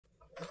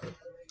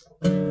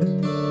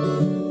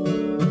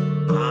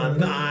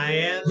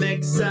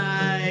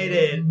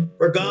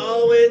We're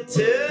going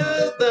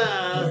to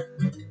the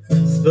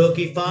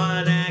spooky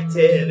fun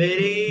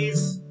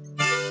activities.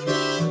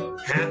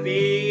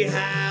 Happy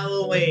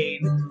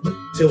Halloween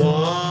to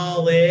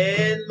all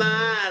in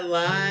my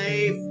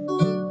life.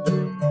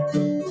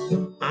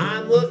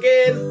 I'm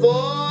looking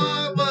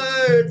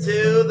forward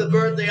to the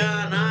birthday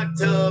on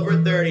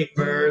October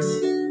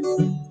 31st.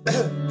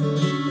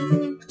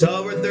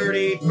 October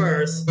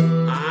 31st.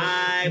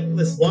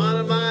 It's one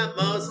of my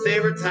most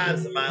favorite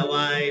times of my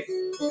life.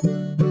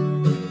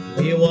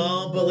 You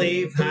won't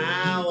believe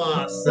how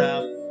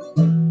awesome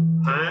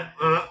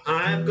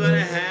I'm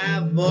gonna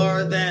have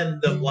more than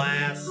the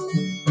blast.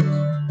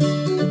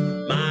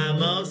 My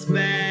most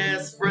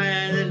best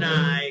friend and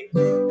I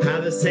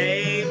have the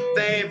same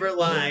favorite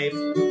life.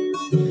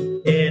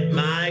 In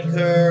my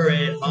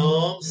current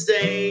home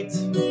state,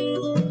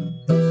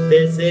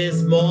 this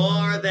is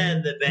more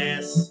than the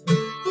best.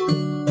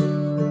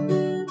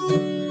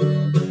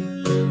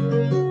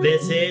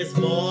 This is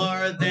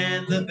more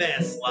than the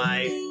best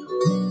life.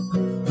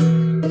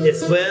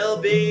 This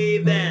will be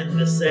then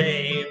the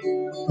same.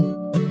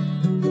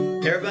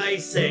 Everybody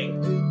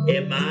sing.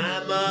 In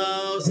my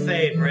most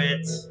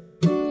favorite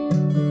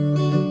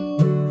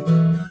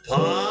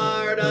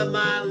part of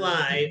my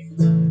life,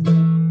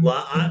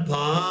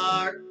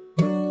 part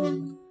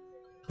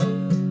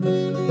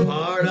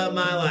of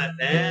my life.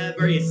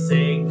 Everybody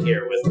sing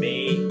here with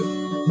me.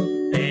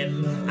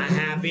 And a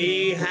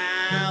happy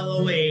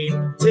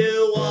Halloween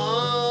to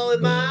all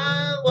in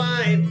my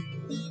life.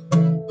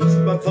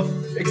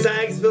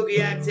 Exciting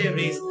spooky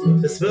activities.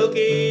 The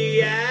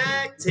spooky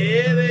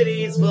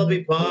activities will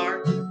be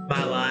part of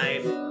my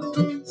life.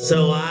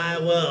 So I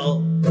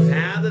will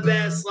have the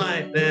best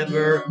life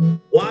ever.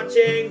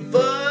 Watching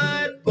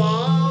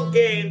football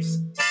games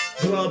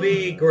will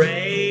be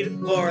great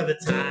for the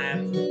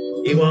time.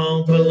 You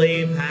won't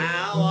believe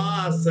how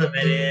awesome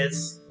it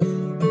is.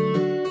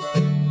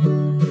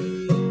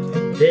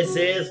 This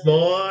is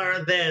more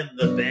than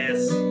the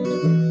best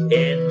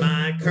in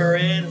my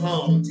current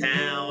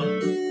hometown.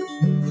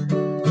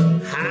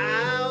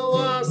 How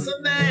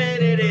awesome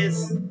that it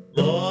is,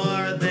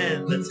 more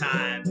than the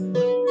time.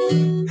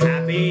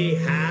 Happy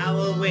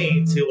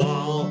Halloween to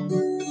all.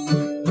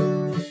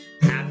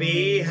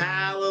 Happy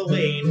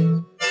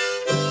Halloween.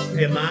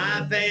 In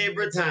my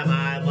favorite time,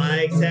 I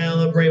like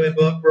celebrating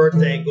my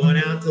birthday, going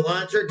out to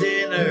lunch or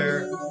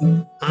dinner.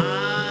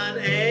 On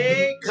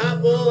a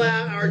couple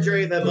hour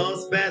journey, the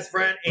most best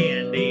friend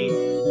Andy.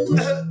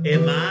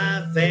 In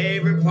my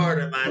favorite part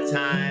of my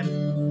time.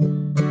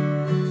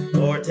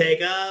 Or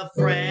take a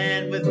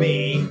friend with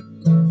me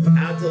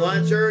out to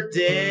lunch or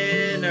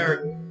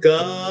dinner.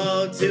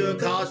 Go to a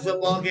college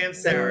football game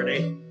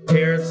Saturday.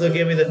 Parents will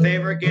give me the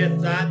favorite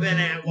gift I've been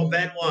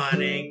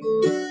wanting.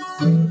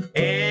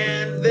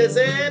 And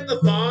visit the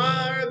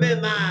farm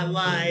in my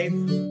life.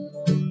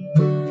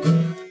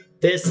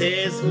 This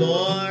is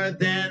more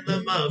than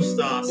the most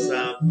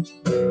awesome.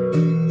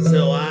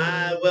 So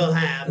I will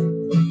have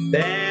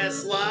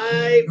best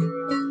life.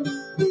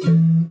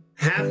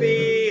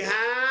 Happy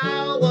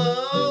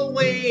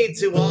Halloween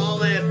to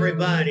all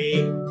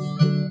everybody.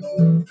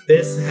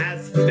 This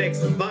has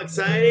fixed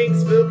exciting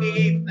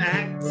spooky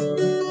act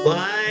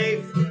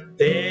life.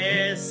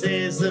 This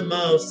is the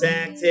most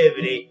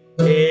activity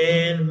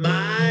in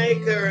my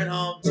current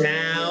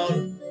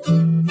hometown.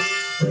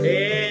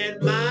 In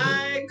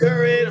my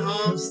current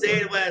home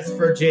state of West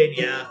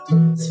Virginia.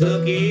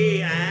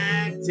 Spooky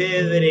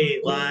activity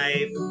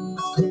life.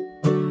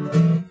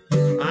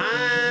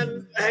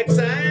 I'm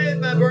excited.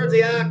 My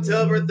birthday,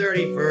 October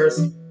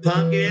 31st.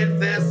 Pumpkin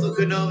Festival,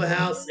 Canova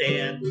House,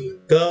 and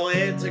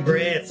going to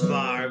Grant's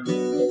Farm.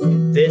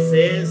 This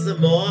is a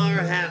more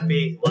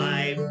happy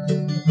life.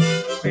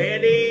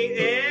 Andy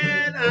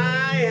and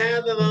I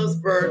have the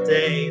most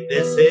birthday.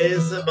 This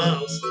is the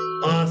most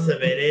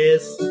awesome it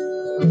is.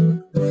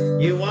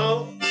 You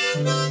won't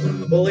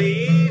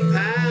believe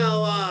how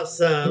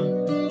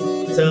awesome.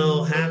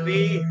 So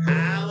happy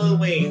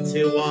Halloween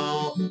to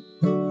all.